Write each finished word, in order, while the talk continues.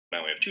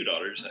now I have two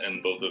daughters,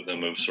 and both of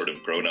them have sort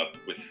of grown up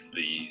with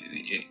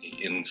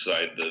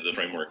inside the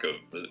framework of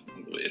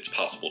it's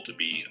possible to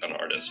be an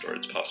artist, or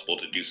it's possible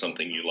to do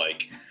something you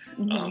like,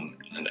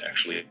 and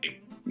actually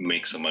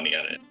make some money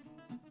at it.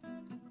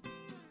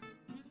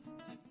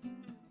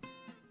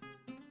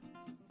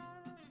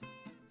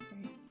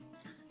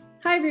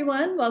 Hi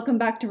everyone, welcome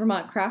back to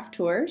Vermont Craft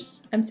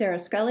Tours. I'm Sarah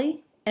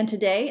Scully, and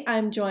today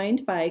I'm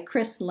joined by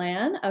Chris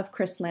Lann of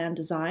Lann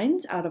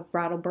Designs out of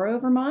Brattleboro,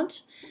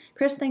 Vermont.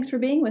 Chris, thanks for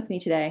being with me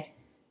today.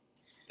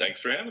 Thanks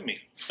for having me.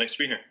 It's nice to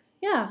be here.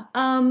 Yeah,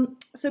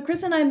 so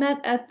Chris and I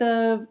met at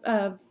the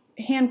Vermont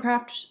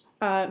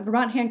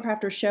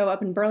Handcrafters show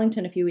up in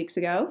Burlington a few weeks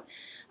ago.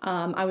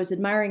 I was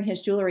admiring his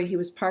jewelry. He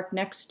was parked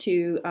next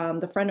to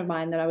the friend of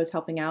mine that I was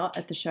helping out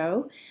at the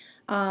show.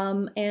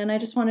 And I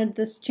just wanted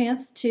this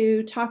chance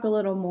to talk a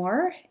little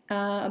more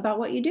about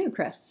what you do,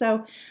 Chris.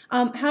 So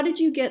how did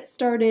you get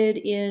started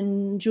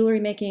in jewelry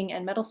making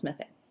and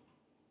metalsmithing?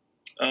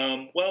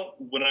 Well,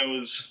 when I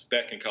was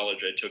back in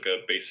college, I took a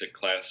basic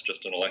class,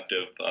 just an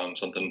elective,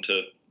 something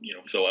to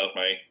fill out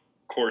my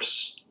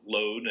course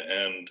load,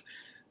 and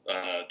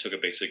took a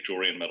basic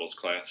jewelry and metals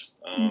class.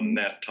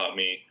 That taught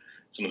me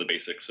some of the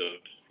basics of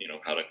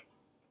how to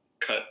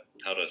cut,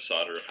 how to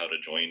solder, how to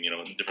join,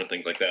 different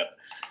things like that.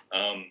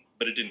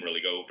 But it didn't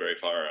really go very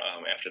far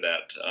after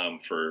that.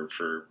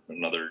 For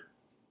another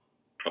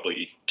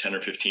probably 10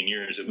 or 15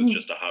 years, it was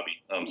just a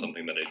hobby,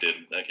 something that I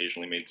did. I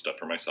occasionally made stuff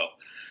for myself.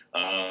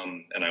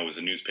 And I was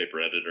a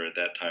newspaper editor at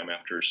that time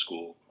after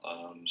school.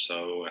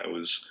 So I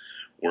was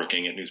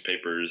working at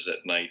newspapers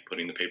at night,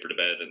 putting the paper to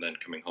bed, and then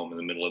coming home in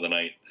the middle of the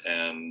night.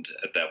 And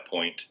at that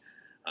point,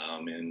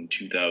 in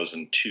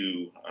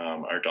 2002,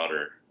 our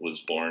daughter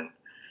was born.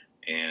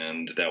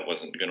 And that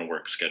wasn't going to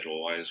work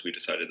schedule-wise. We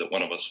decided that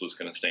one of us was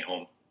going to stay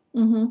home.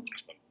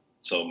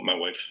 So my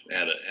wife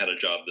had a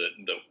job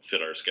that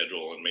fit our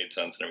schedule and made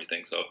sense and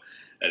everything. So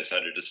I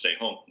decided to stay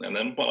home. And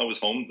then while I was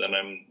home, then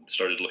I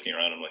started looking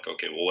around. I'm like,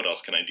 okay, well, what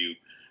else can I do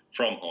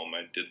from home?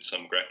 I did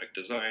some graphic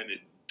design.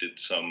 I did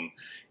some,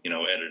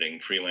 editing,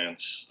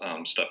 freelance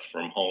stuff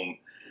from home.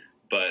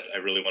 But I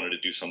really wanted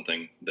to do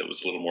something that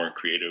was a little more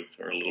creative,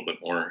 or a little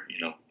bit more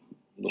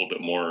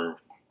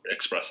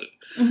expressive.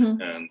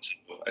 And so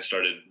I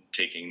started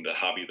taking the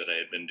hobby that I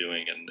had been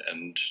doing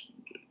and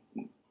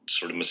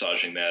sort of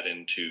massaging that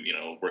into,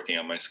 working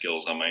on my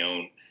skills on my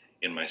own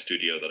in my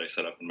studio that I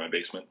set up in my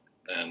basement,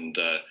 and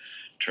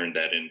turned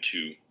that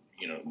into,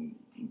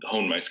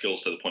 honed my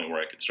skills to the point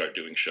where I could start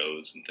doing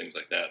shows and things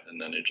like that. And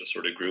then it just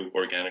sort of grew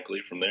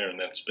organically from there. And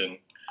that's been,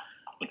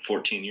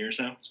 14 years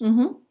now.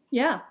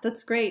 Yeah,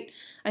 that's great.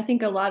 I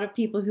think a lot of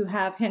people who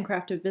have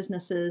handcrafted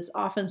businesses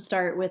often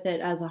start with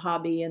it as a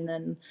hobby and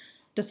then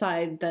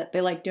decide that they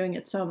like doing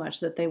it so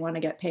much that they want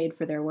to get paid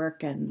for their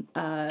work and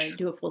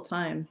do it full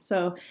time.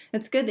 So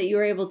it's good that you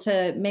were able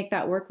to make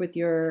that work with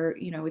your,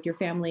 with your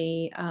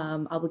family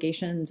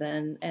obligations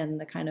and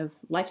the kind of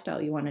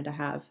lifestyle you wanted to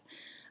have.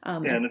 Yeah,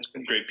 and it's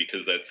been great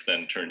because that's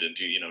then turned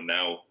into,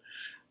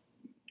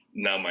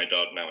 now I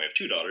have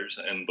two daughters,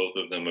 and both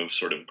of them have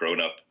sort of grown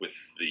up with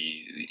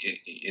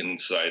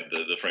inside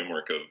the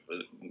framework of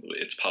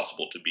it's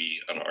possible to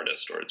be an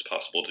artist, or it's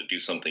possible to do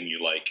something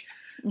you like,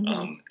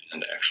 and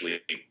actually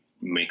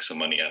make some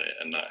money at it,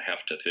 and not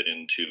have to fit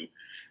into,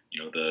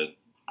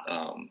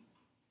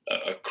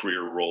 a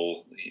career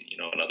role,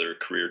 another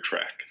career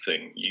track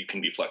thing. You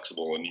can be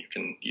flexible, and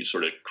you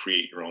sort of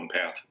create your own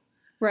path.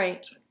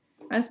 Right.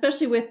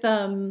 Especially with,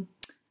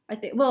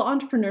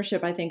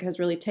 entrepreneurship, I think, has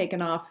really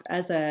taken off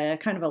as a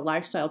kind of a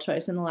lifestyle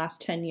choice in the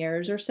last 10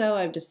 years or so.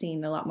 I've just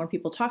seen a lot more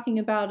people talking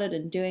about it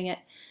and doing it.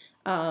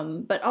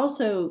 But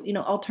also,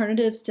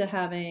 alternatives to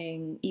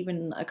having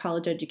even a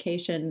college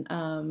education,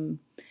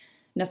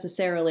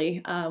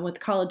 necessarily, with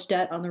college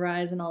debt on the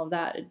rise and all of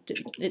that.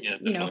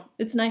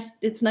 It's nice.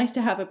 It's nice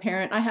to have a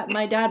parent.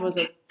 My dad was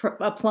a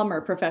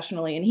plumber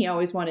professionally, and he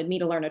always wanted me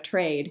to learn a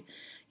trade.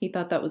 He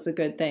thought that was a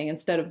good thing,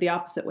 instead of the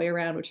opposite way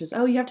around, which is,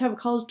 oh, you have to have a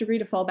college degree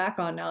to fall back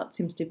on. Now it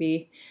seems to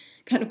be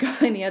kind of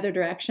going the other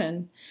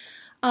direction.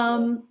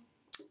 So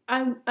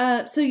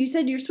you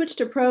said your switch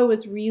to pro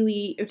was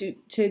really,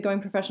 to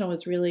going professional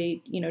was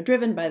really,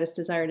 driven by this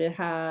desire to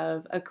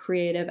have a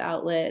creative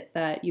outlet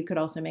that you could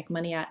also make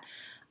money at.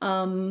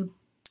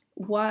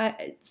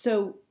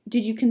 So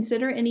did you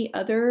consider any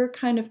other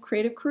kind of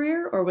creative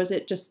career, or was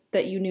it just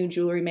that you knew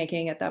jewelry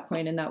making at that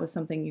point and that was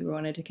something you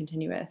wanted to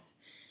continue with?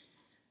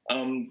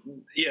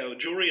 Yeah,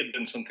 jewelry had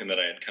been something that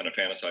I had kind of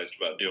fantasized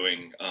about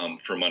doing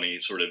for money,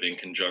 sort of in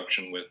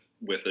conjunction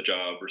with a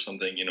job or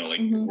something,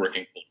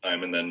 working full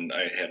time. And then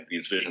I had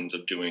these visions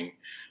of doing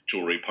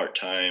jewelry part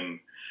time.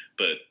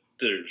 But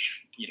there's,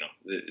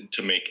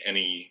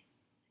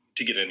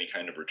 to get any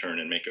kind of return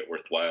and make it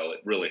worthwhile, it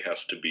really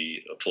has to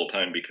be full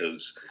time,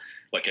 because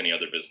like any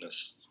other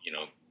business,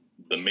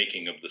 the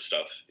making of the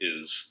stuff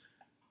is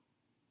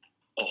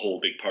a whole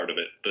big part of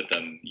it, but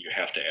then you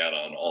have to add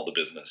on all the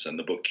business and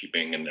the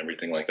bookkeeping and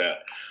everything like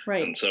that.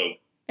 Right. And so,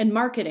 and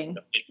marketing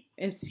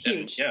is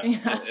huge.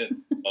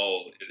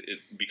 It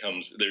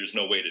becomes, there's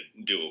no way to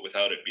do it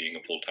without it being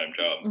a full-time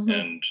job.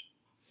 And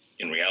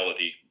in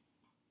reality,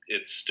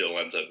 it still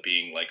ends up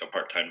being like a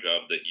part-time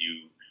job that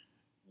you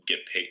get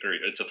paid, or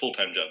it's a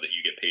full-time job that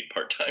you get paid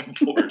part-time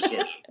for,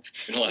 sort of,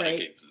 in a lot of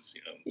cases,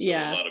 you know.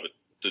 So a lot of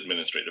it's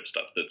administrative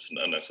stuff that's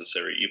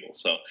unnecessary evil.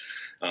 So,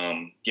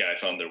 yeah, I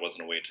found there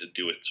wasn't a way to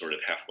do it sort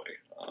of halfway,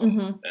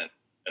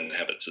 and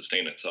have it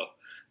sustain itself.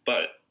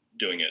 But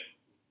doing it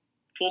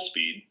full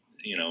speed,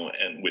 you know,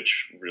 and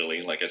which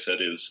really, like I said,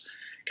 is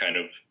kind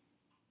of,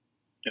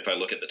 if I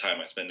look at the time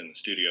I spend in the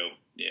studio,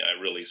 yeah,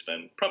 I really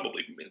spend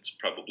it's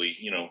probably,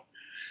 you know,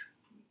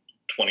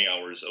 20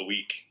 hours a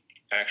week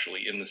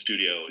actually in the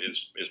studio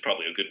is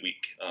probably a good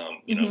week,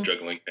 you know,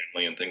 juggling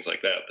family and things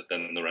like that. But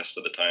then the rest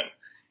of the time,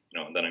 you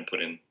know, then I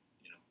put in,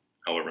 you know,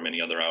 however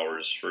many other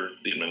hours for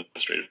the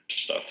administrative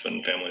stuff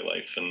and family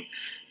life.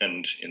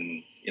 And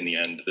in the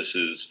end,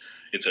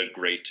 it's a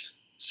great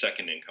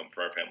second income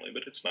for our family,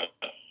 but it's not,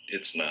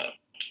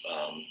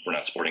 we're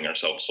not supporting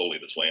ourselves solely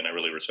this way. And I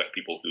really respect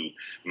people who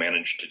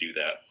manage to do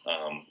that,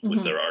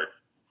 with their art.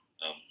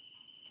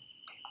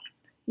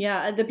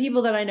 Yeah, the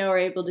people that I know are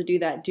able to do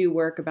that do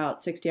work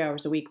about 60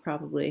 hours a week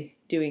probably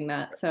doing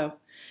that. So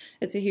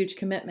it's a huge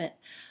commitment.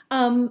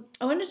 I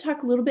want to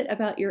talk a little bit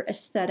about your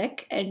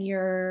aesthetic and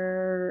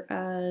your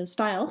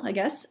style, I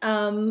guess.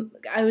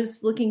 I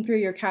was looking through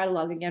your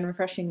catalog again,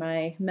 refreshing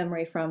my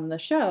memory from the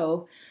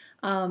show,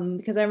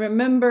 because I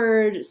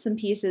remembered some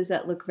pieces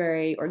that look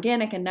very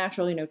organic and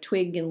natural, you know,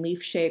 twig and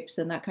leaf shapes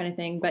and that kind of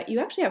thing. But you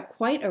actually have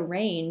quite a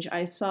range.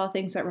 I saw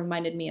things that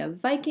reminded me of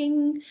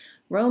Viking,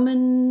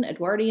 Roman,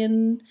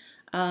 Edwardian,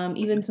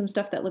 even some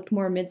stuff that looked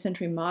more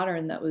mid-century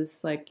modern that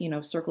was like, you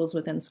know, circles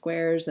within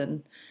squares.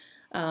 And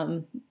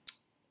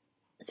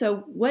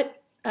so what,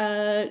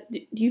 do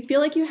you feel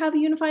like you have a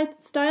unified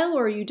style,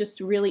 or are you just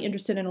really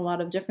interested in a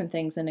lot of different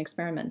things and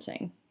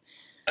experimenting?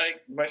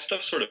 My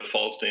stuff sort of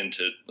falls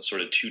into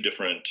sort of two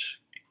different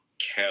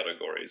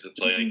categories. It's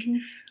like,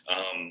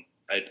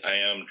 I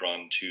am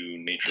drawn to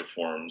nature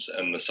forms,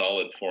 and the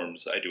solid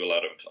forms, I do a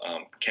lot of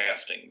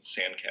castings,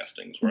 sand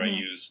castings, where I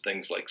use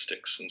things like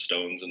sticks and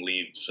stones and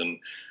leaves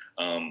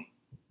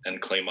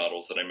and clay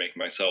models that I make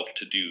myself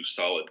to do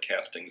solid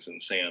castings in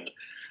sand.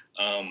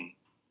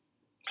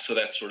 So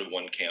that's sort of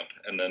one camp.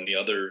 And then the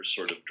other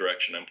sort of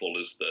direction I'm pulled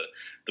is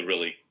the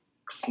really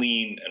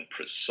clean and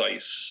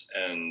precise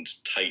and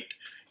tight,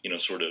 you know,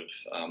 sort of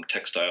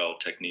textile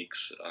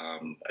techniques.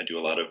 I do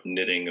a lot of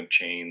knitting of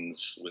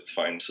chains with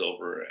fine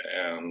silver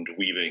and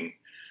weaving.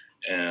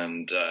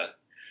 And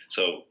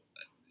so,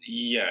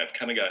 yeah, I've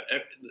kind of got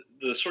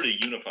the sort of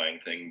unifying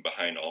thing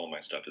behind all of my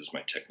stuff is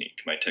my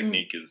technique.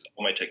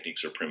 All my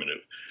techniques are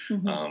primitive.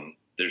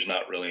 There's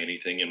not really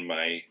anything in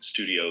my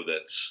studio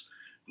that's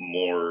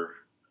more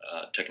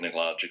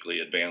technologically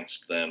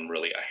advanced than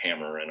really a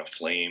hammer and a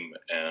flame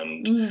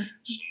and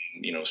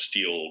you know,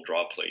 steel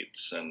draw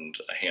plates and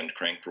a hand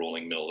crank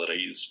rolling mill that I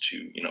use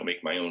to, you know,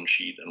 make my own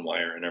sheet and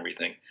wire and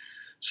everything.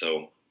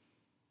 So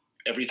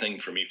everything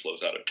for me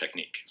flows out of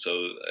technique. So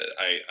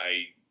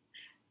I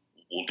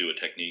will do a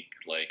technique,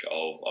 like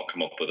I'll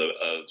come up with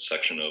a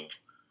section of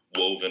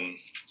woven,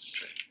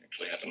 which I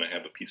actually happen to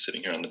have a piece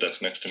sitting here on the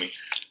desk next to me.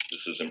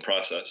 This is in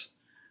process,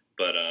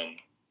 but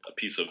a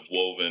piece of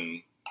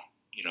woven,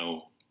 you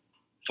know,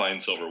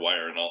 fine silver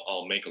wire, and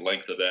I'll make a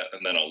length of that,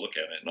 and then I'll look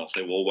at it and I'll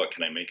say, well, what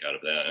can I make out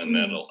of that? And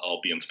then I'll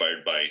be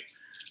inspired by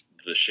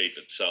the shape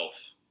itself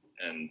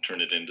and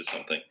turn it into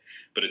something.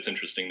 But it's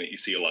interesting that you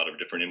see a lot of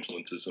different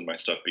influences in my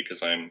stuff,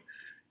 because I'm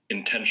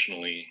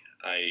intentionally,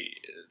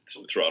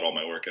 throughout all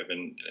my work, I've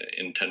been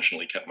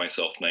intentionally kept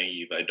myself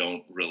naive. I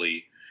don't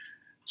really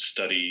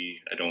study,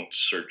 I don't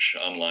search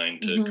online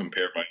to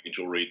compare my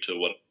jewelry to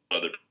what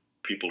other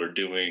people are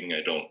doing.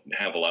 I don't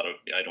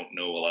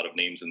know a lot of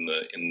names in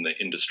the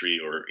industry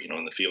or, you know,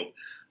 in the field.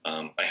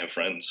 I have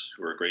friends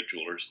who are great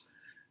jewelers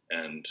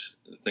and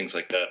things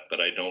like that, but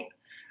I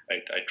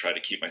try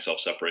to keep myself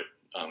separate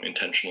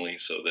intentionally,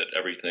 so that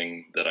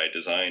everything that I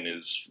design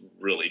is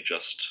really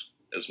just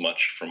as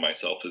much from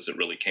myself as it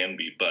really can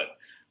be. But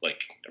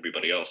like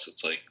everybody else,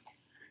 it's like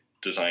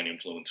design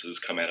influences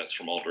come at us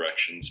from all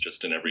directions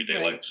just in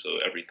everyday life. So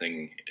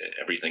everything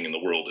in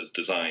the world is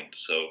designed.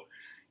 So,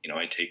 you know,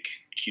 I take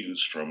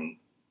cues from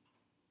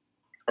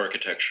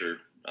architecture,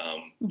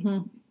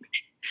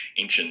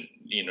 ancient,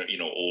 you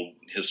know, old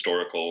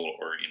historical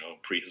or, you know,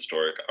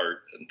 prehistoric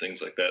art and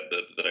things like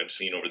that I've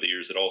seen over the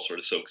years. It all sort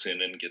of soaks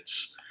in and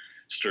gets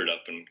stirred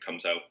up and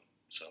comes out.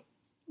 So.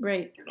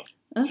 Right.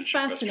 That's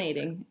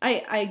fascinating.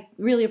 I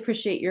really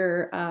appreciate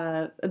your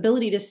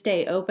ability to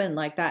stay open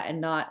like that and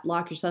not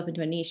lock yourself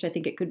into a niche. I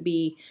think it could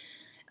be,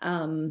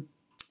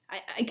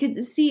 I could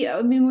see,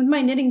 I mean, with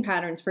my knitting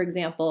patterns, for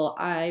example,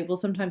 I will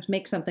sometimes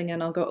make something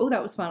and I'll go, oh,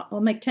 that was fun.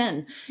 I'll make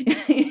 10,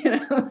 you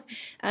know,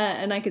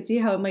 and I could see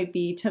how it might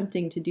be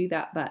tempting to do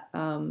that, but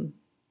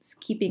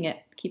keeping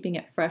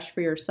it fresh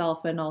for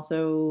yourself, and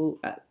also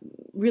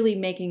really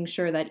making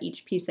sure that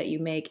each piece that you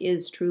make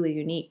is truly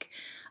unique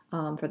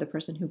for the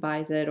person who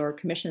buys it or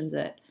commissions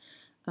it.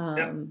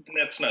 And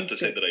that's not to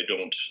say that I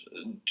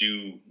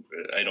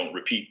don't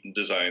repeat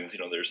designs.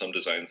 There are some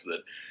designs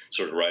that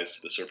sort of rise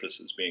to the surface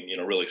as being,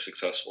 really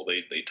successful.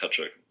 They touch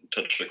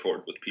a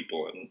chord with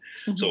people,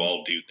 and so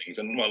I'll do things.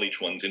 And while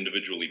each one's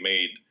individually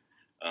made,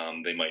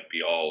 they might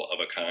be all of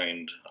a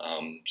kind.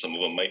 Some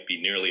of them might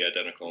be nearly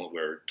identical,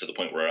 where to the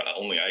point where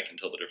only I can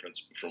tell the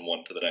difference from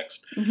one to the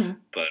next.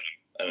 But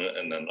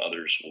and then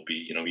others will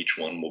be, each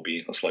one will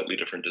be a slightly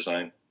different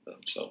design.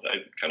 So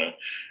I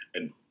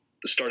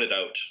started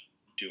out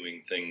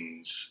doing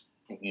things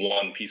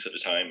one piece at a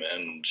time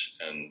and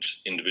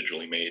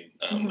individually made.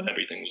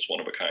 Everything was one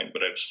of a kind,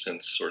 but I've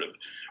since sort of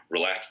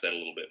relaxed that a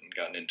little bit and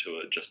gotten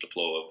into just a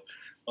flow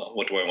of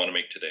what do I want to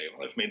make today?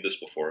 Well, I've made this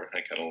before.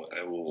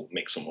 I will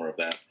make some more of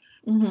that.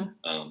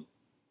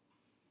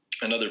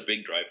 Another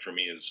big drive for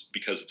me is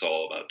because it's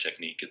all about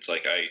technique. It's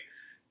like I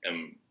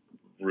am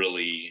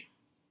really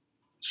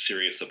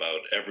serious about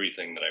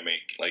everything that I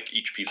make. Like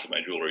each piece of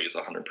my jewelry is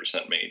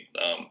 100% made,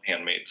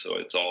 handmade. So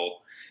it's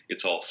all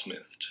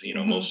smithed.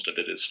 Most of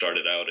it is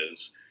started out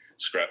as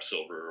scrap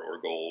silver or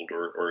gold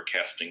or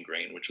casting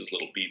grain, which is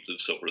little beads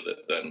of silver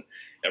that then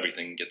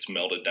everything gets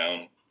melted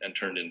down and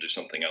turned into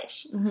something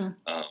else.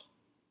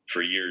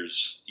 For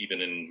years, even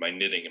in my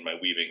knitting and my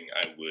weaving,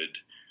 I would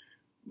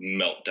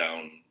melt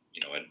down.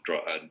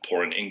 I'd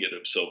pour an ingot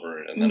of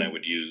silver, and then I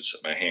would use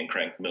my hand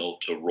crank mill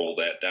to roll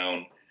that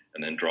down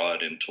and then draw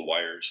it into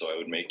wire. So I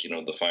would make,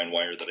 the fine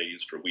wire that I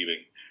use for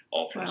weaving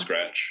all from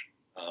scratch.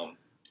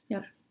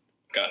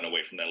 Gotten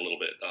away from that a little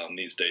bit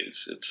these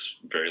days. It's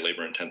very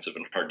labor intensive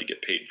and hard to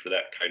get paid for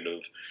that kind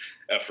of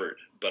effort,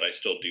 but I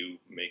still do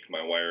make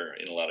my wire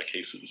in a lot of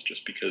cases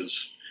just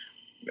because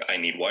I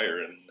need wire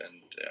and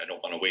I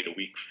don't want to wait a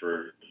week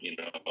for,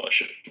 a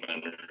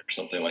shipment or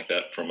something like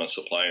that from a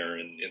supplier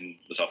in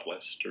the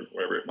Southwest or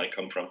wherever it might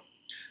come from.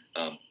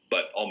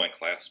 But all my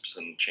clasps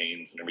and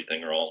chains and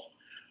everything are all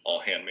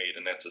handmade,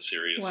 and that's a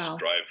serious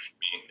drive for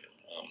me.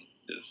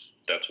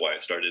 That's why I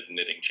started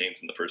knitting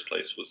chains in the first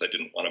place. Was I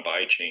didn't want to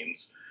buy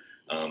chains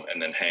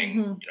and then hang.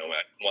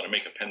 I want to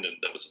make a pendant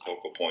that was a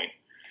focal point,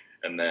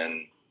 and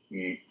then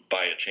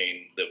buy a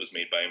chain that was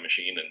made by a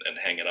machine and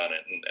hang it on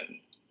it and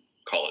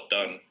call it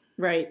done.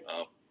 Right.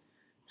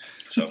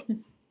 So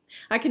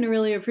I can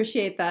really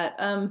appreciate that.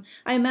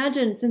 I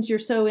imagine since you're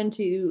so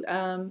into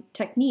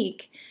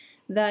technique,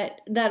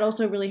 that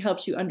also really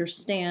helps you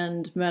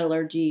understand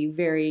metallurgy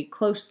very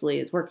closely.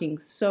 It's working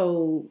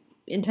so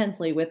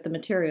intensely with the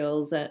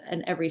materials at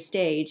every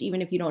stage,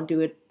 even if you don't do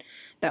it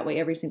that way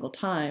every single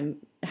time.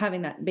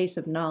 Having that base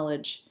of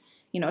knowledge,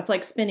 it's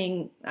like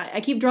spinning. I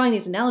keep drawing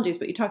these analogies,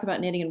 but you talk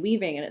about knitting and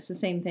weaving, and it's the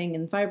same thing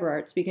in fiber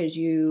arts, because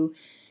you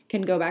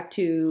can go back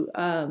to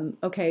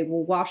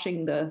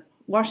washing the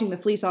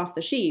fleece off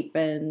the sheep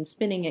and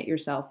spinning it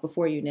yourself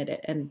before you knit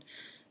it. And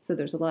so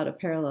there's a lot of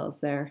parallels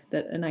there,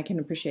 and I can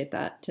appreciate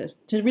that,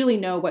 to really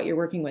know what you're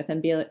working with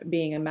and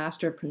being a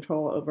master of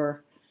control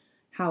over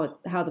how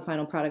the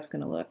final product's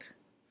going to look.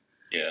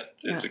 Yeah,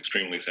 it's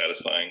extremely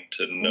satisfying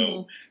to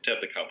know, to have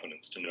the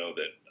confidence to know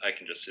that I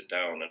can just sit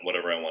down and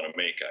whatever I want to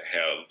make,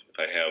 if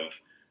I have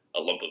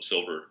a lump of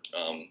silver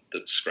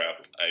that's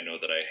scrapped, I know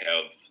that I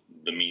have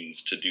the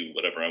means to do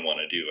whatever I want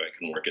to do. I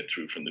can work it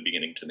through from the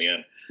beginning to the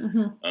end.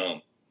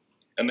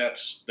 And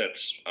that's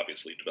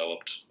obviously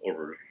developed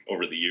over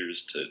the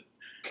years.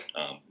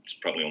 It's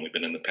probably only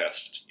been in the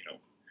past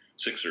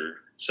 6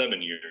 or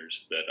 7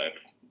 years that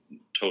I've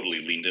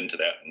totally leaned into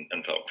that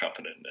and felt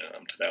confident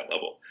to that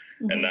level.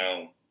 And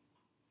now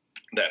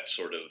that's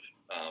sort of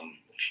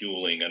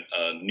fueling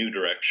a new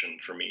direction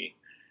for me,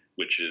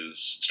 which is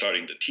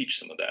starting to teach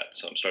some of that.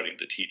 So I'm starting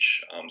to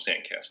teach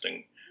sand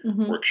casting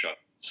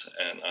workshops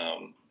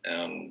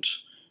and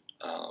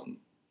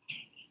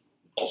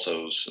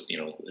also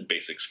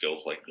basic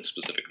skills like the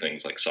specific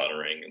things like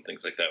soldering and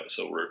things like that.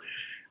 So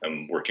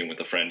I'm working with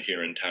a friend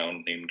here in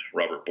town named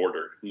Robert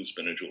Border, who's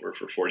been a jeweler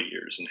for 40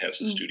 years and has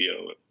a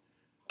studio.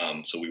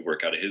 So we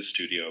work out of his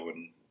studio,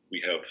 and we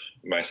have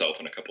myself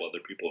and a couple other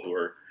people who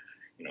are,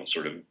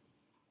 sort of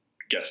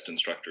guest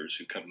instructors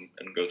who come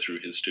and go through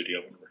his studio,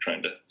 and we're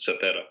trying to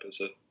set that up as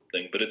a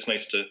thing. But it's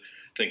nice to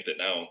think that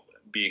now,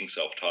 being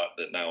self-taught,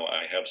 that now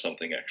I have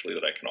something actually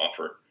that I can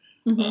offer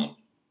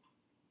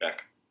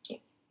back. So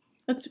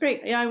that's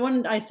great. Yeah,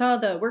 I saw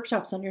the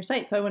workshops on your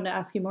site, so I wanted to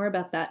ask you more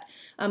about that.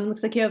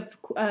 Looks like you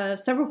have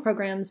several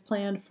programs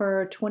planned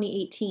for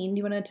 2018. Do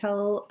you want to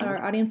tell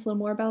our audience a little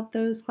more about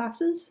those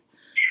classes?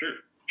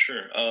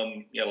 Sure.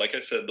 Yeah, like I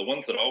said, the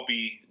ones that I'll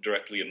be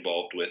directly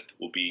involved with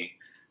will be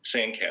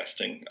sand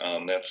casting.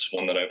 That's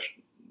one that I've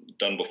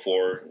done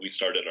before. We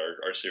started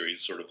our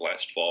series sort of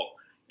last fall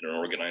in an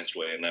organized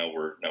way, and now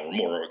we're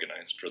more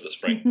organized for the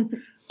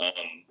spring.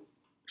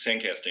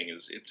 Sand casting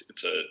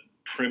it's a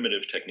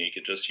primitive technique.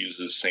 It just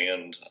uses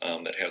sand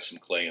that has some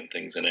clay and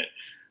things in it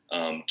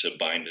to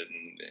bind it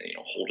and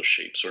hold a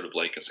shape, sort of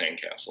like a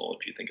sandcastle,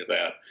 if you think of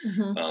that.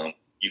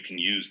 You can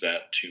use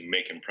that to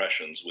make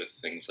impressions with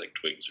things like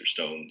twigs or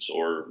stones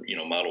or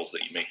models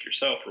that you make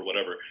yourself or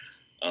whatever.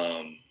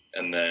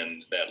 And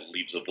then that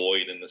leaves a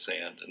void in the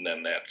sand, and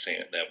then that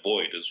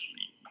void is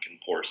can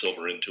pour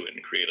silver into it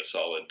and create a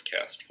solid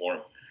cast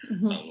form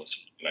with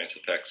some nice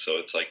effects. So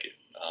it's like,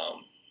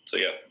 so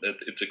yeah,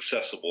 it's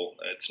accessible.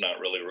 It's not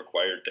really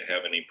required to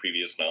have any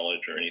previous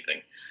knowledge or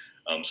anything.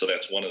 So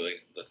that's one of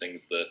the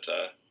things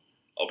that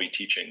I'll be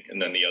teaching.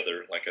 And then the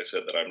other, like I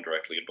said, that I'm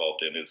directly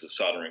involved in is a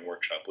soldering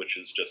workshop, which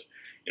is just,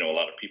 a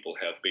lot of people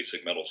have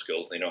basic metal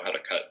skills. They know how to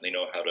cut, they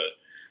know how to,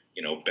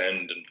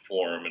 bend and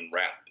form and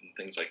wrap and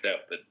things like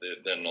that. But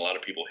then a lot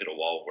of people hit a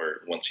wall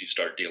where once you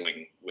start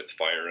dealing with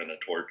fire and a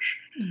torch,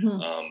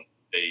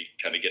 they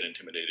kind of get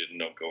intimidated and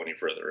don't go any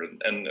further.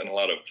 And a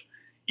lot of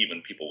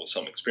even people with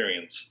some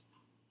experience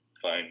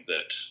find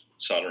that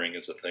soldering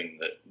is a thing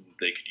that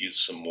they could use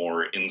some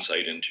more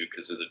insight into,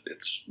 because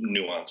it's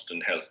nuanced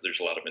and there's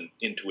a lot of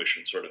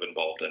intuition sort of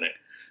involved in it.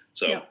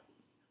 So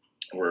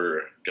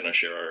we're going to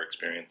share our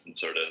experience and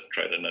sort of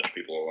try to nudge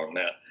people along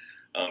that.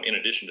 In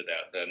addition to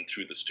that, then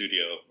through the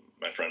studio,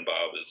 my friend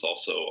Bob is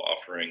also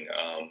offering,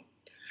 I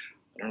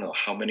don't know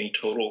how many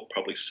total,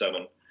 probably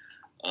 7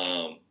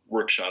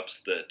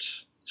 workshops that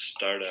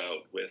start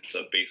out with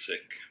a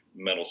basic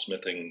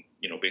metalsmithing,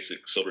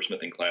 basic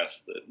silversmithing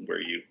class where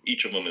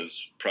each of them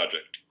is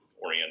project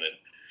oriented,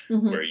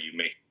 where you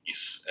make a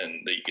piece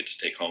and that you get to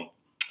take home.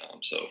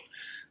 So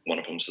one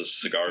of them is a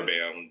cigar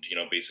band,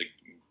 basic,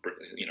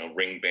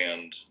 ring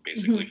band,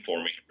 basically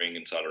forming a ring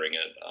and soldering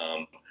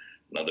it.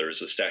 Another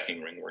is a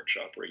stacking ring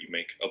workshop where you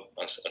make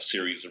a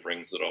series of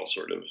rings that all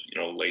sort of,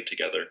 lay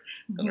together,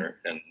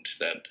 and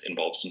that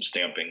involves some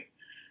stamping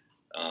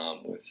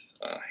with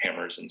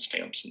hammers and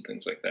stamps and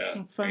things like that.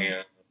 Oh,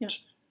 and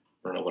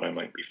I don't know what I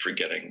might be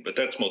forgetting, but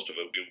that's most of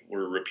it.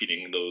 We're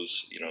repeating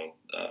those,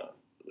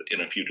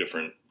 in a few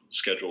different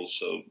schedules,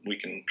 so we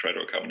can try to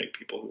accommodate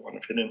people who want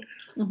to fit in.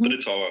 But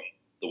it's all on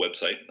the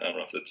website. I don't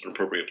know if that's an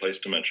appropriate place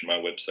to mention. My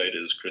website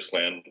is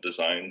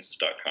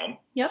chrislanddesigns.com.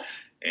 Yep.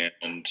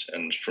 And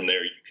from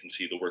there you can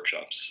see the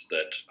workshops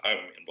that I'm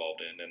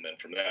involved in, and then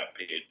from that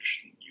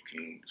page you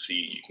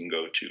can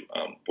go to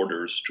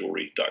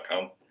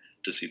bordersjewelry.com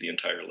to see the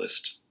entire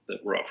list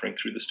that we're offering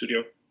through the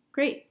studio.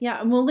 Great.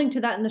 Yeah, and we'll link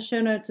to that in the show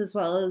notes, as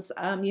well as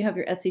you have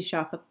your Etsy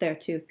shop up there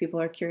too if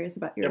people are curious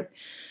about your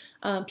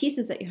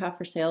pieces that you have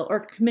for sale or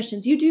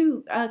commissions. You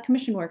do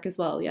commission work as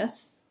well,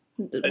 yes?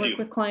 Work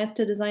with clients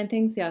to design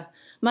things. Yeah,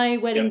 my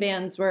wedding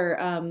bands were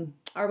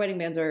our wedding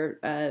bands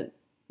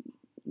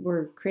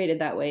were created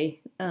that way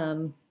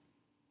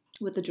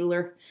with the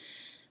jeweler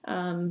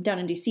down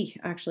in DC,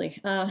 actually,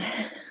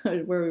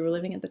 where we were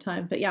living at the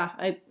time. But yeah,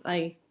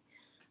 I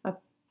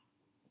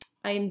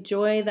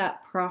enjoy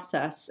that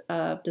process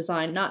of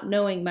design, not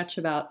knowing much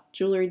about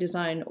jewelry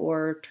design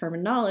or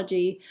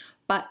terminology,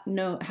 but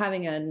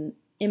having an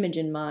image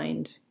in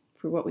mind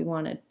for what we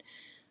wanted.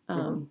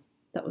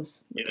 That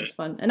was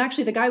fun. And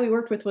actually, the guy we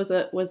worked with was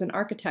an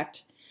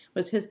architect.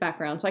 Was his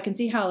background, so I can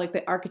see how like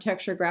the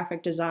architecture,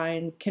 graphic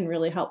design can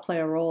really help play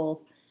a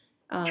role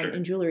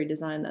in jewelry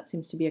design. That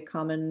seems to be a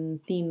common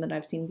theme that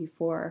I've seen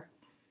before.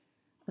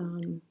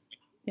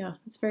 Yeah,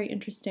 it's very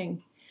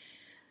interesting.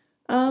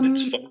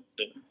 It's fun.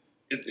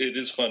 It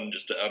is fun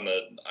just on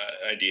the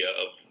idea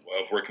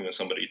of working with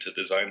somebody to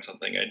design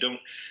something.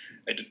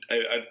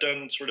 I've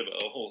done sort of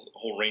a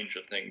whole range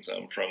of things,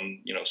 from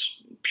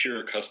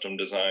pure custom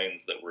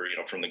designs that were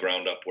from the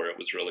ground up, where it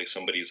was really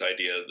somebody's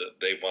idea that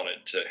they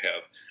wanted to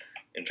have.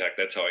 In fact,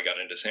 that's how I got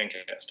into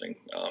sandcasting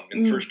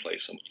in the first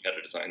place. Somebody had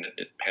a design that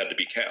it had to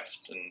be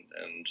cast,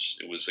 and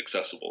it was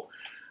accessible.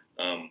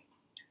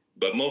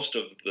 But most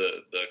of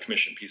the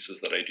commission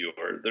pieces that I do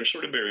they're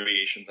sort of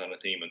variations on a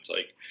theme. It's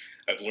like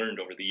I've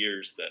learned over the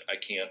years that I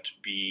can't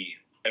be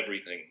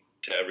everything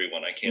to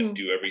everyone. I can't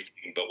do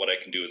everything, but what I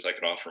can do is I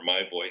can offer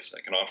my voice.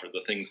 I can offer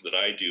the things that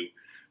I do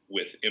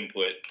with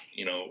input,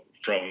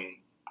 from,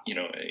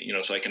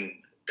 so I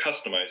can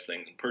customize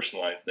things and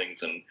personalize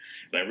things. And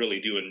I really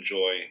do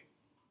enjoy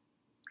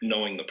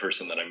knowing the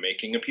person that I'm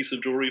making a piece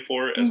of jewelry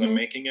for as I'm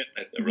making it.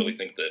 I really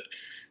think that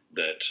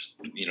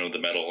the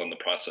metal and the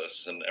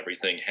process and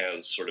everything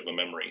has sort of a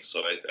memory.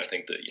 So I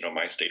think that,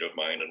 my state of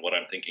mind and what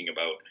I'm thinking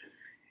about,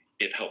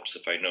 it helps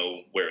if I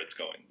know where it's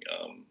going.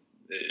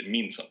 It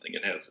means something.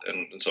 It has,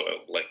 and so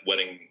like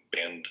wedding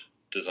band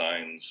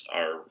designs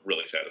are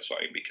really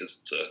satisfying because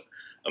it's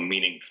a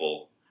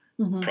meaningful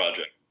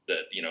project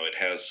that it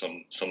has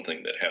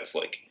something that has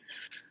like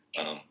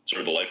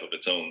sort of a life of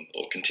its own that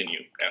will continue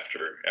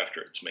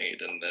after it's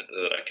made, and that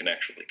I can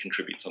actually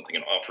contribute something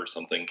and offer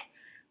something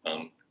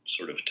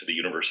sort of to the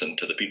universe and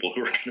to the people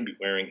who are going to be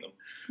wearing them.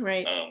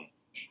 Right. And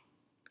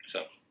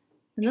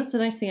that's the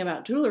nice thing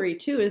about jewelry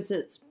too, is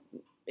it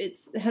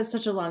has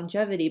such a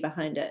longevity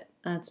behind it.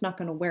 It's not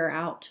going to wear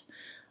out.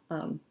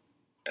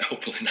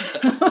 Hopefully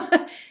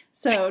not.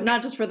 So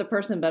not just for the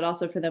person, but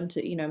also for them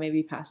to,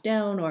 maybe pass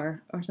down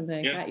or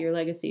something like that. Your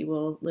legacy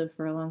will live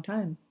for a long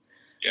time.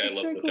 Yeah, that's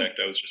I love the fact.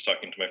 I was just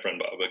talking to my friend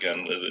Bob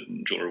again, the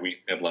jeweler. We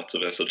have lots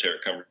of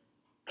esoteric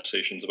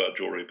conversations about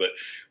jewelry, but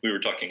we were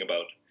talking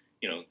about,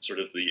 sort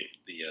of the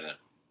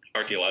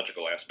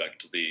archaeological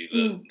aspect,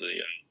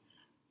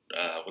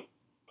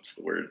 what's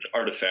the word,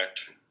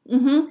 artifact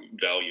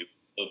value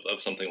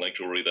of something like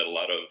jewelry that a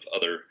lot of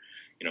other,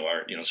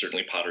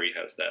 certainly pottery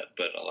has that,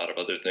 but a lot of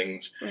other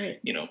things, right.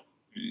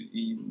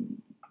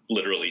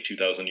 Literally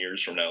 2,000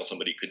 years from now,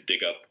 somebody could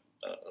dig up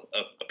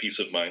a piece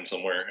of mine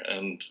somewhere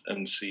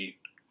and see,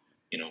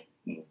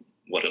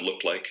 what it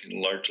looked like, and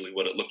largely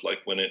what it looked like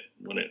when it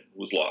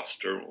was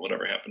lost or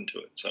whatever happened to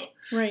it. So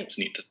right. It's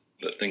neat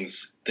that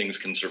things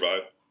can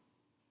survive.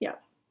 Yeah,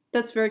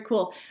 that's very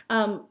cool.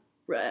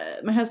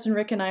 My husband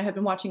Rick and I have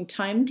been watching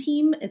Time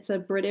Team. It's a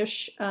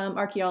British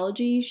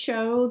archaeology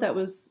show that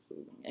was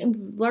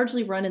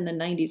largely run in the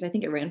 90s. I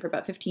think it ran for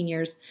about 15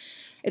 years.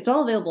 It's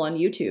all available on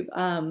YouTube.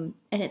 And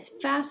it's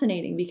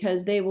fascinating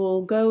because they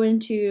will go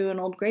into an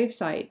old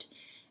gravesite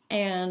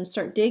and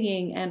start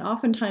digging, and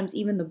oftentimes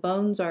even the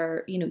bones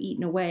are,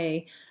 eaten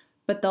away,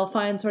 but they'll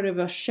find sort of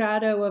a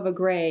shadow of a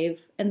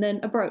grave and then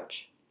a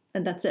brooch,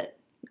 and that's it.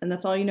 And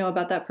that's all you know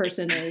about that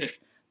person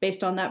is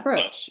based on that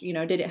brooch.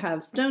 Did it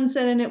have stone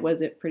set in it?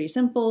 Was it pretty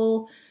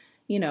simple?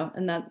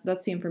 And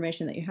that's the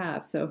information that you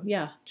have. So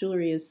yeah,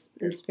 jewelry is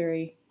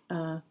very,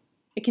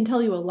 it can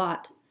tell you a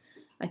lot,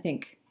 I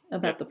think,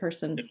 about the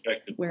person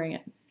wearing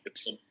it.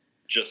 It's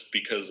just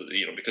because of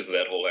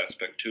that whole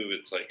aspect too.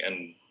 It's like,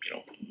 and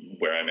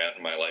where I'm at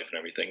in my life and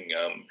everything.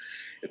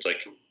 It's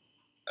like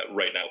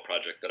right now, a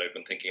project that I've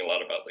been thinking a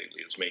lot about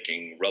lately is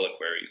making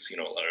reliquaries.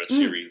 A lot of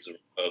series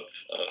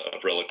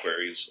of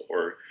reliquaries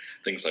or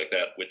things like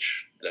that.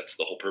 Which that's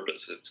the whole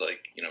purpose. It's like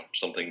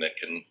something that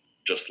can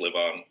just live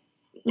on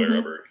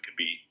wherever it could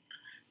be.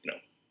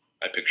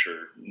 I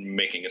picture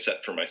making a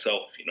set for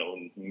myself.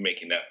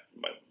 Making that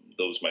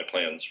my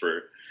plans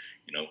for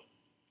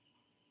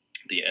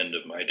the end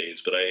of my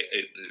days. But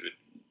it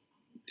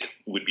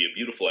would be a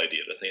beautiful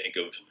idea to think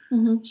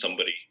of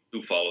somebody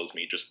who follows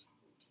me just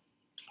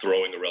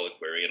throwing a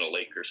reliquary in a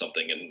lake or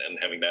something and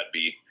having that's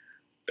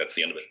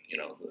the end of it.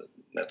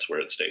 That's where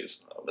it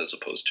stays, as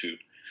opposed to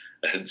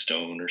a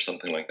headstone or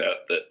something like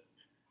that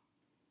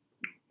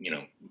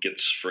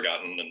gets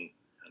forgotten and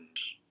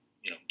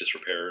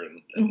disrepair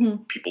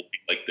and people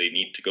feel like they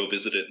need to go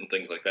visit it and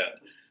things like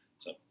that.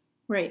 So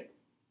right.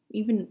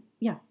 Even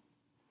yeah,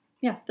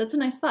 that's a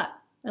nice thought.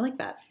 I like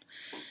that.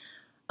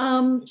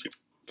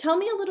 Tell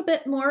me a little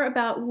bit more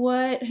about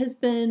what has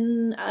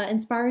been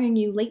inspiring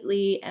you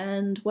lately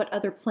and what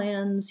other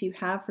plans you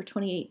have for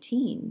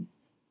 2018.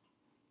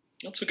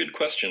 That's a good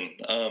question.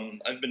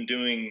 I've been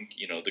doing,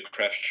 the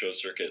craft show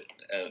circuit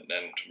and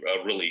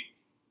a really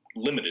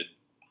limited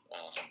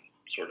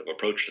sort of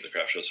approach to the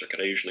craft show circuit.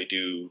 I usually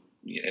do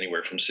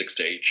anywhere from 6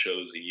 to 8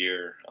 shows a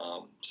year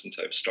since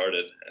I've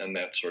started, and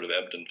that sort of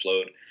ebbed and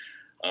flowed.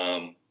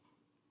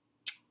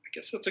 I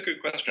guess that's a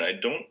good question. I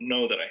don't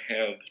know that I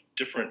have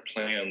different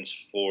plans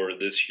for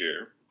this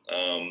year.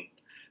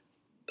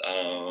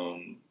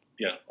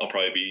 Yeah,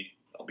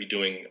 I'll be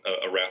doing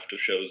a raft of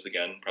shows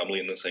again, probably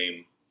in the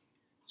same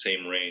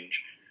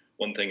range.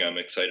 One thing I'm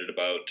excited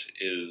about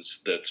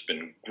is that's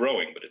been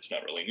growing, but it's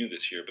not really new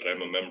this year. But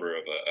I'm a member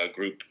of a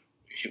group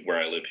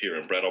where I live here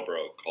in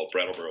Brattleboro called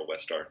Brattleboro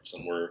West Arts,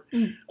 and we're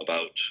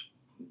about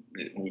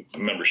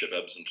membership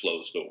ebbs and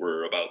flows, but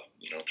we're about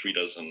 3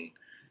 dozen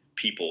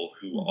people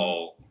who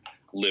all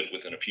live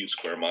within a few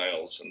square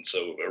miles. And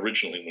so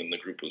originally when the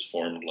group was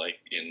formed, like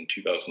in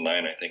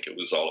 2009, I think it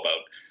was all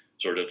about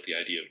sort of the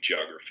idea of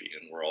geography,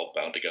 and we're all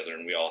bound together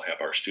and we all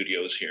have our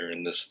studios here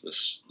in this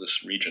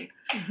region.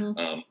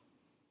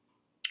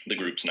 The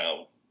group's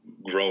now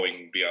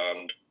growing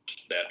beyond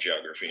that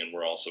geography, and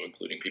we're also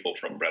including people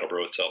from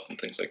Brattleboro itself and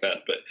things like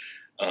that. But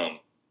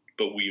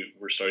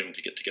we're starting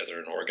to get together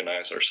and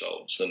organize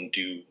ourselves and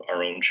do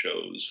our own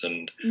shows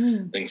and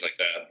things like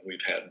that.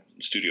 We've had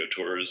studio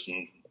tours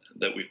and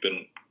that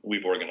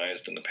we've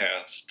organized in the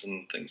past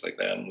and things like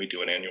that. And we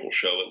do an annual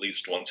show at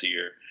least once a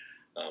year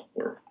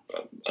where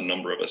a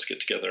number of us get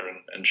together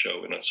and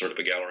show in a sort of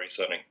a gallery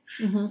setting.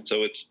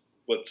 So that's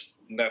what's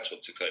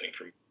exciting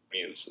for me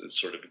is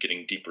sort of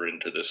getting deeper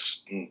into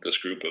this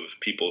group of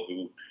people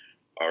who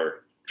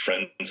are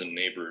friends and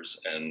neighbors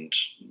and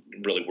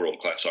really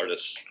world-class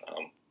artists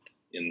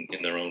in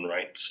their own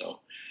right. So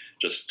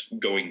just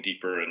going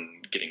deeper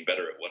and getting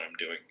better at what I'm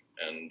doing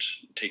and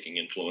taking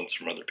influence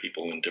from other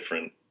people in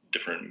different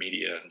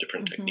media and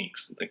different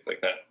techniques and things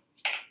like that.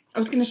 I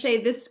was going to say,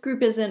 this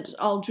group isn't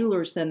all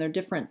jewelers then, they're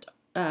different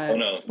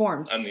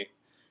forms.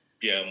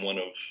 I'm one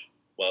of,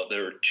 well,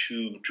 there are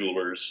 2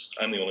 jewelers.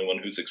 I'm the only one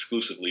who's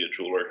exclusively a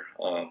jeweler.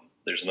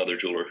 There's another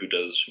jeweler who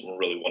does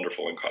really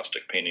wonderful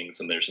encaustic paintings,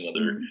 and there's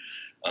another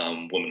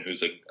woman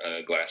who's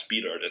a glass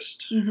bead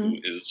artist who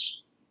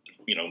is,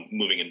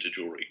 moving into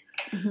jewelry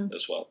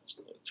as well.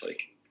 So it's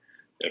like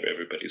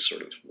everybody's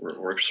sort of,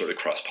 we're sort of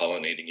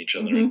cross-pollinating each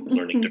other and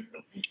learning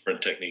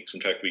different techniques.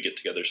 In fact, we get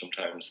together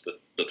sometimes,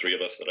 the 3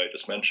 of us that I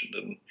just mentioned,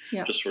 and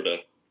just sort of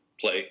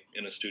play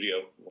in a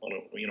studio,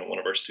 one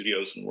of our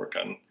studios, and work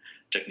on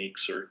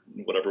techniques or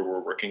whatever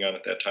we're working on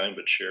at that time,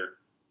 but share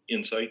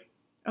insight.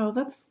 Oh,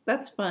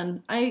 that's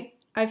fun.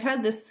 I've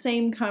had this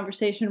same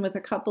conversation with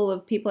a couple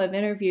of people I've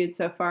interviewed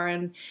so far,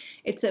 and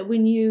it's that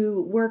when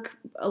you work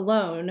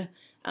alone,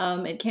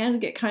 it can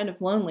get kind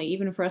of lonely,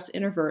 even for us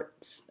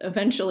introverts.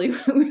 Eventually,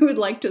 we would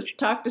like to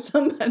talk to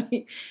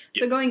somebody.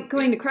 So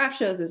going to craft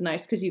shows is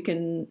nice because you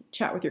can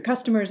chat with your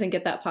customers and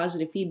get that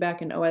positive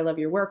feedback and, oh, I love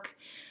your work.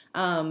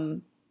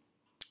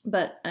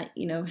 But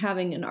you know,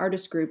 having an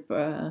artist group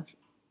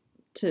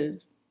to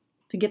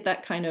get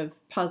that kind of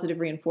positive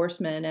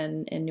reinforcement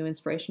and new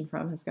inspiration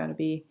from has got to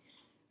be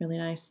really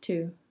nice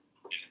too.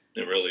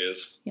 It really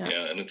is. Yeah,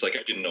 and it's like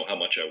I didn't know how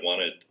much I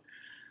wanted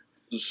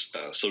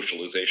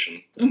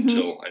socialization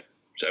until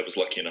I was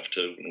lucky enough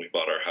to, when we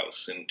bought our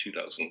house in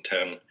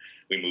 2010,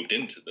 we moved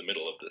into the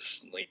middle of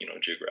this, you know,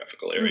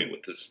 geographical area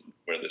with this,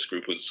 where this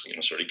group was, you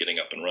know, sort of getting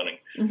up and running.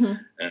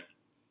 And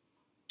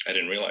I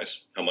didn't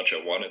realize how much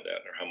I wanted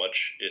that, or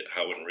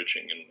how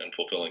enriching and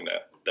fulfilling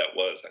that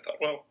was. I thought,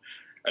 well,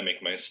 I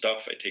make my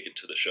stuff, I take it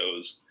to the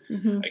shows,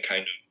 I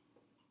kind of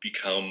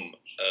become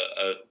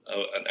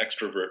an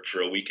extrovert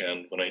for a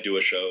weekend when I do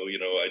a show. You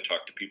know, I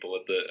talk to people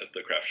at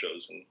the craft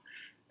shows and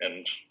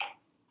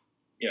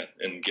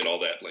get all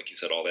that, like you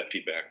said, all that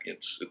feedback.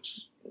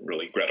 It's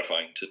really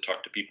gratifying to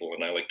talk to people,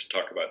 and I like to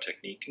talk about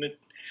technique, and it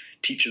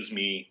teaches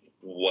me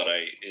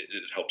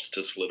it helps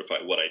to solidify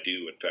what I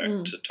do. In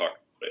fact, to talk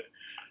about it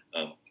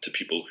to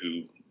people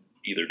who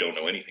either don't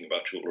know anything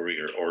about jewelry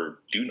or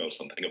do know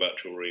something about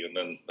jewelry, and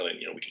then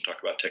you know, we can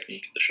talk about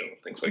technique at the show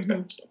and things like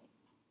that. So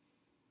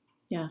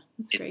yeah,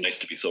 it's nice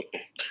to be social.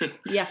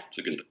 Yeah, it's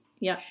a good thing.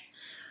 Yeah.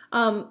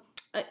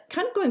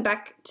 Kind of going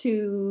back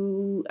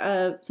to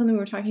something we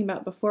were talking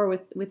about before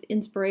with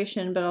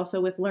inspiration, but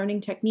also with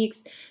learning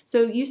techniques.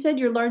 So you said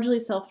you're largely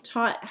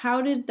self-taught.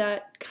 How did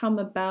that come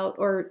about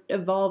or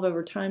evolve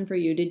over time for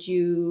you? Did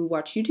you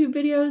watch YouTube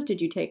videos?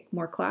 Did you take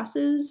more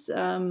classes?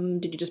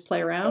 Did you just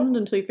play around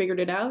until you figured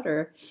it out?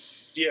 Or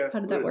how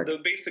did that work? The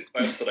basic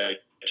class that I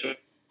took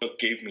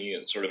gave me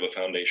a sort of a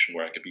foundation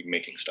where I could be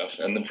making stuff.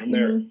 And then from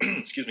there,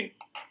 excuse me,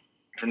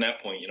 from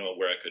that point, you know,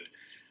 where I could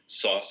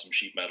saw some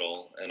sheet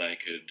metal and I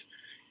could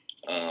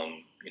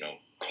you know,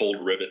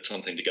 cold rivet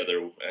something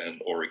together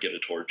or get a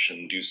torch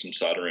and do some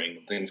soldering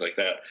and things like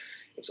that.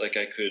 It's like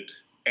I could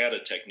add a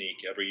technique.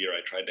 Every year I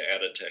tried to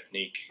add a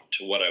technique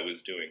to what I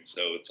was doing.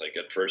 So it's like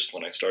at first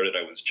when I started,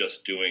 I was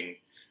just doing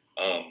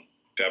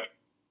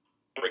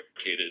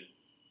fabricated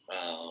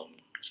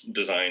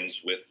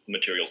designs with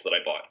materials that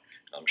I bought,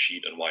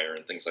 sheet and wire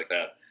and things like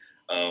that.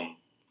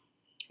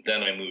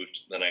 Then I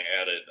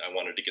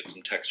wanted to get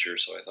some texture,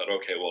 so I thought,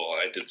 okay, well,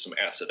 I did some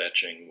acid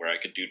etching where I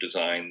could do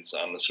designs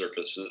on the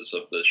surfaces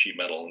of the sheet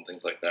metal and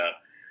things like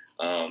that.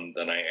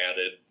 Then I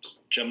added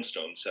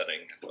gemstone setting.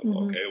 I thought,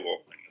 okay,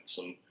 well, I got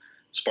some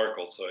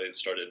sparkle, so I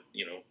started,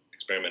 you know,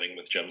 experimenting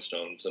with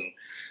gemstones. And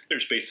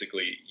there's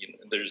basically, you know,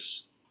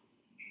 there's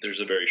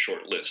a very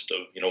short list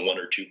of, you know, 1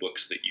 or 2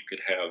 books that you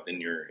could have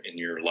in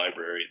your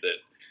library that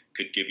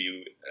could give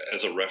you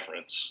as a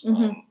reference.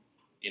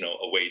 You know,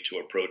 a way to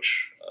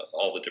approach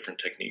all the different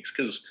techniques.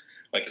 Because,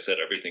 like I said,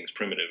 everything's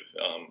primitive.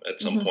 At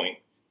some point,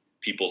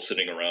 people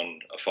sitting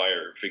around a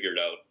fire figured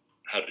out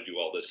how to do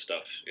all this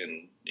stuff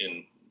in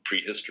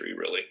prehistory,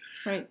 really.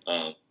 Right.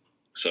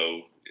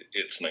 So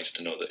it's nice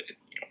to know that,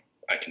 you know,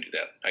 I can do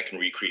that. I can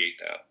recreate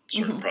that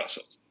sort of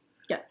process.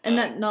 Yeah, and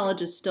that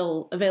knowledge is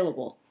still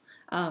available,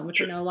 which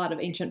I know a lot of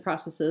ancient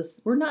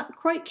processes. We're not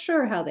quite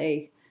sure how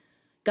they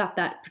got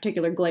that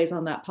particular glaze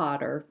on that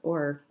pot or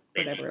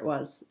whatever it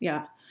was.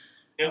 Yeah.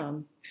 Yeah.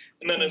 And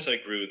then as I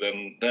grew,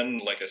 then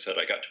like I said,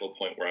 I got to a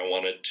point where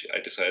I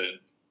decided,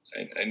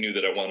 I knew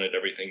that I wanted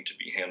everything to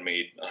be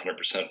handmade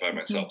 100% by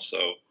myself. So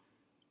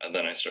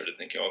then I started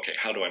thinking, okay,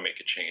 how do I make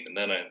a chain? And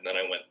then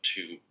I went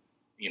to,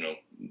 you know,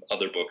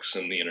 other books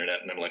and the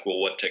internet, and I'm like, well,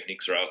 what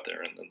techniques are out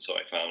there? And then so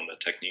I found a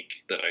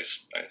technique that I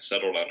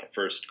settled on at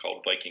first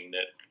called Viking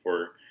knit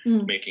for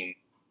making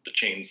the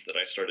chains that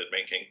I started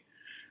making.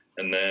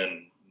 And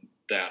then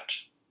that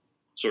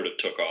sort of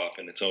took off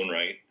in its own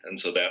right, and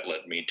so that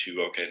led me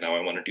to, okay, now I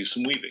want to do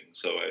some weaving.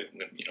 So I,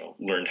 you know,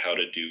 learned how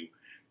to do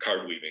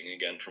card weaving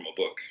again from a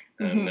book,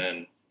 and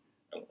then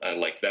I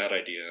liked that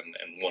idea.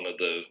 And one of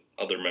the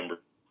other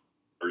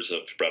members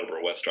of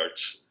Brattleboro West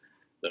Arts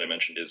that I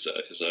mentioned is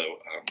a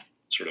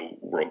sort of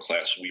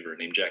world-class weaver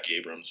named Jackie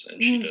Abrams,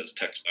 and she does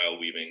textile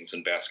weavings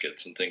and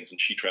baskets and things, and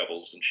she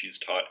travels and she's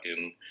taught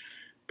in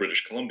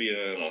British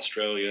Columbia and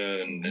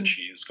Australia, and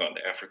she's gone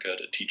to Africa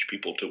to teach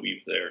people to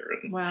weave there.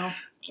 And, wow.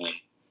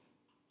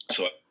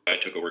 So I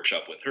took a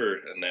workshop with her,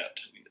 and that,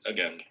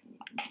 again,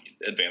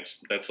 advanced.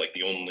 That's like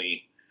the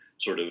only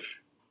sort of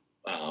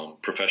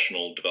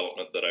professional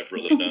development that I've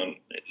really done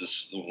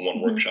is one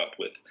workshop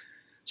with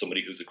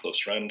somebody who's a close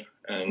friend,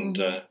 and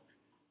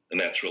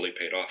that's really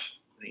paid off,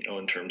 you know,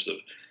 in terms of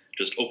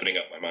just opening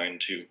up my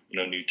mind to, you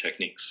know, new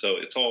techniques. So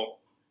it's all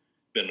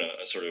been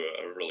a sort of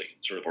a really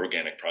sort of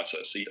organic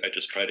process. I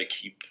just try to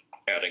keep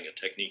adding a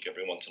technique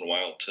every once in a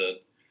while to,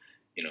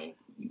 you know,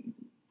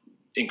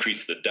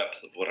 increase the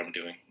depth of what I'm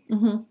doing.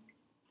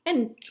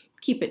 And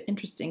keep it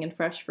interesting and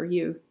fresh for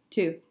you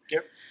too.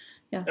 Yep.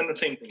 Yeah. And the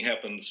same thing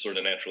happens sort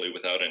of naturally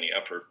without any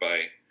effort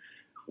by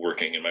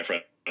working in my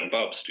friend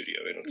Bob's studio.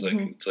 You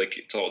know, it's like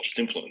it's all just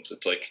influence.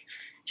 It's like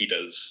he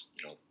does,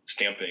 you know,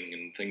 stamping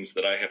and things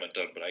that I haven't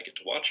done, but I get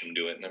to watch him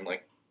do it. And I'm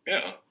like,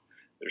 yeah,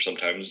 there's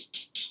sometimes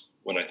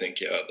when I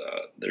think, yeah,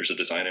 there's a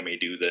design I may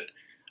do that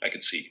I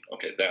could see,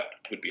 okay, that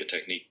would be a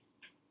technique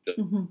that,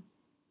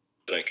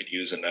 that I could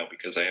use. And now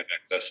because I have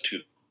access to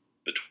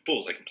the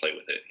tools, I can play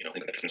with it. You know, I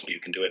think that you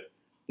can do it.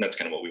 And that's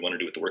kind of what we want to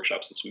do with the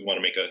workshops, is we want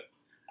to make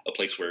a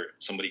place where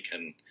somebody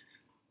can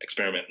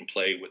experiment and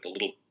play with a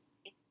little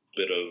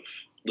bit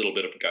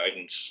of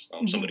guidance.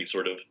 Somebody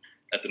sort of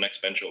at the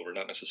next bench over,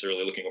 not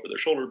necessarily looking over their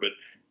shoulder, but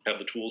have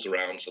the tools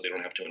around so they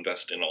don't have to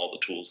invest in all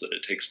the tools that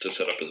it takes to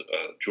set up a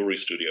jewelry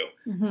studio,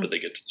 but they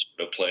get to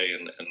sort of play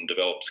and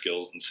develop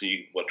skills and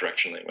see what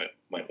direction they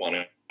might want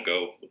to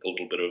go with a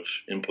little bit of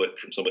input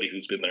from somebody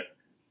who's been there.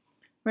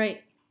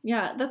 Right.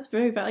 Yeah, that's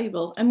very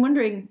valuable. I'm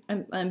wondering,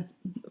 I'm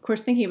of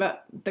course thinking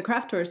about the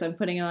craft tours I'm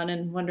putting on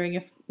and wondering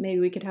if maybe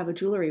we could have a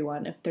jewelry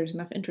one if there's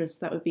enough interest.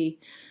 That would be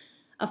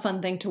a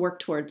fun thing to work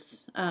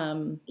towards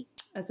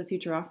as a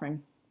future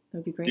offering. That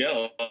would be great.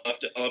 Yeah, I'll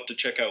have to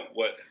check out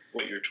what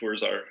your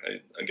tours are.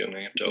 I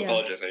have to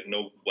apologize. I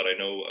know what I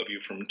know of you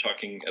from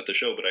talking at the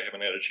show, but I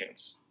haven't had a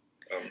chance.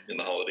 In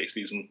the holiday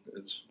season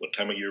is what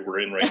time of year we're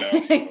in right now.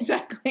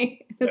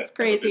 Exactly. It's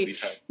crazy.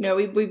 No,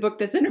 we booked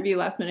this interview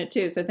last minute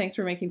too, so thanks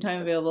for making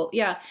time available.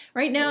 Yeah,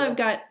 right now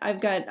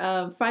I've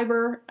got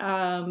fiber,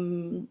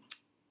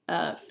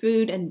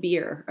 food, and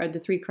beer are the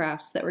 3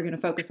 crafts that we're going to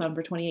focus on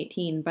for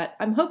 2018. But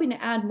I'm hoping to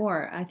add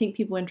more. I think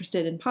people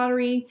interested in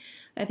pottery.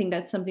 I think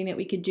that's something that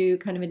we could do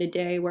kind of in a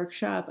day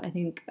workshop. I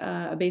think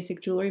a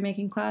basic jewelry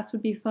making class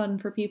would be fun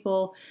for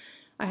people.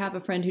 I have a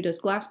friend who does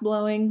glass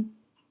blowing.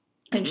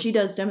 And she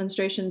does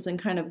demonstrations and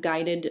kind of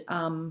guided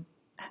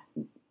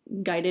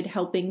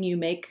helping you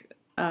make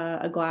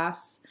a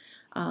glass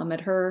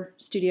at her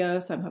studio.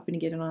 So I'm hoping to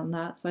get in on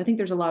that. So I think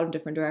there's a lot of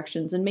different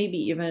directions, and maybe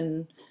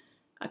even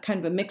a kind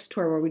of a mixed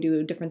tour where we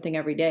do a different thing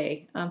every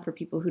day for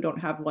people who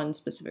don't have one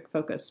specific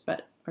focus,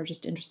 but are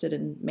just interested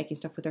in making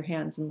stuff with their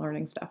hands and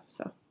learning stuff.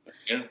 So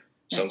yeah,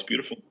 sounds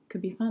beautiful.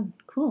 Could be fun.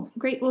 Cool.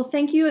 Great. Well,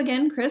 thank you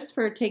again, Chris,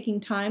 for taking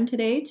time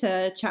today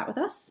to chat with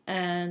us.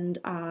 And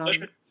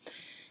pleasure.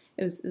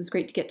 It was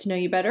great to get to know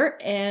you better,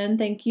 and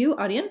thank you,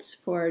 audience,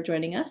 for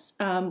joining us.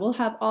 We'll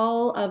have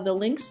all of the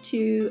links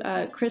to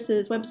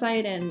Chris's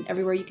website and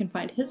everywhere you can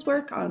find his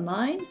work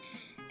online,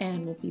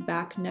 and we'll be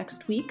back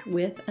next week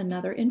with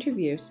another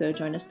interview, so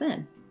join us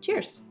then.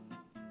 Cheers!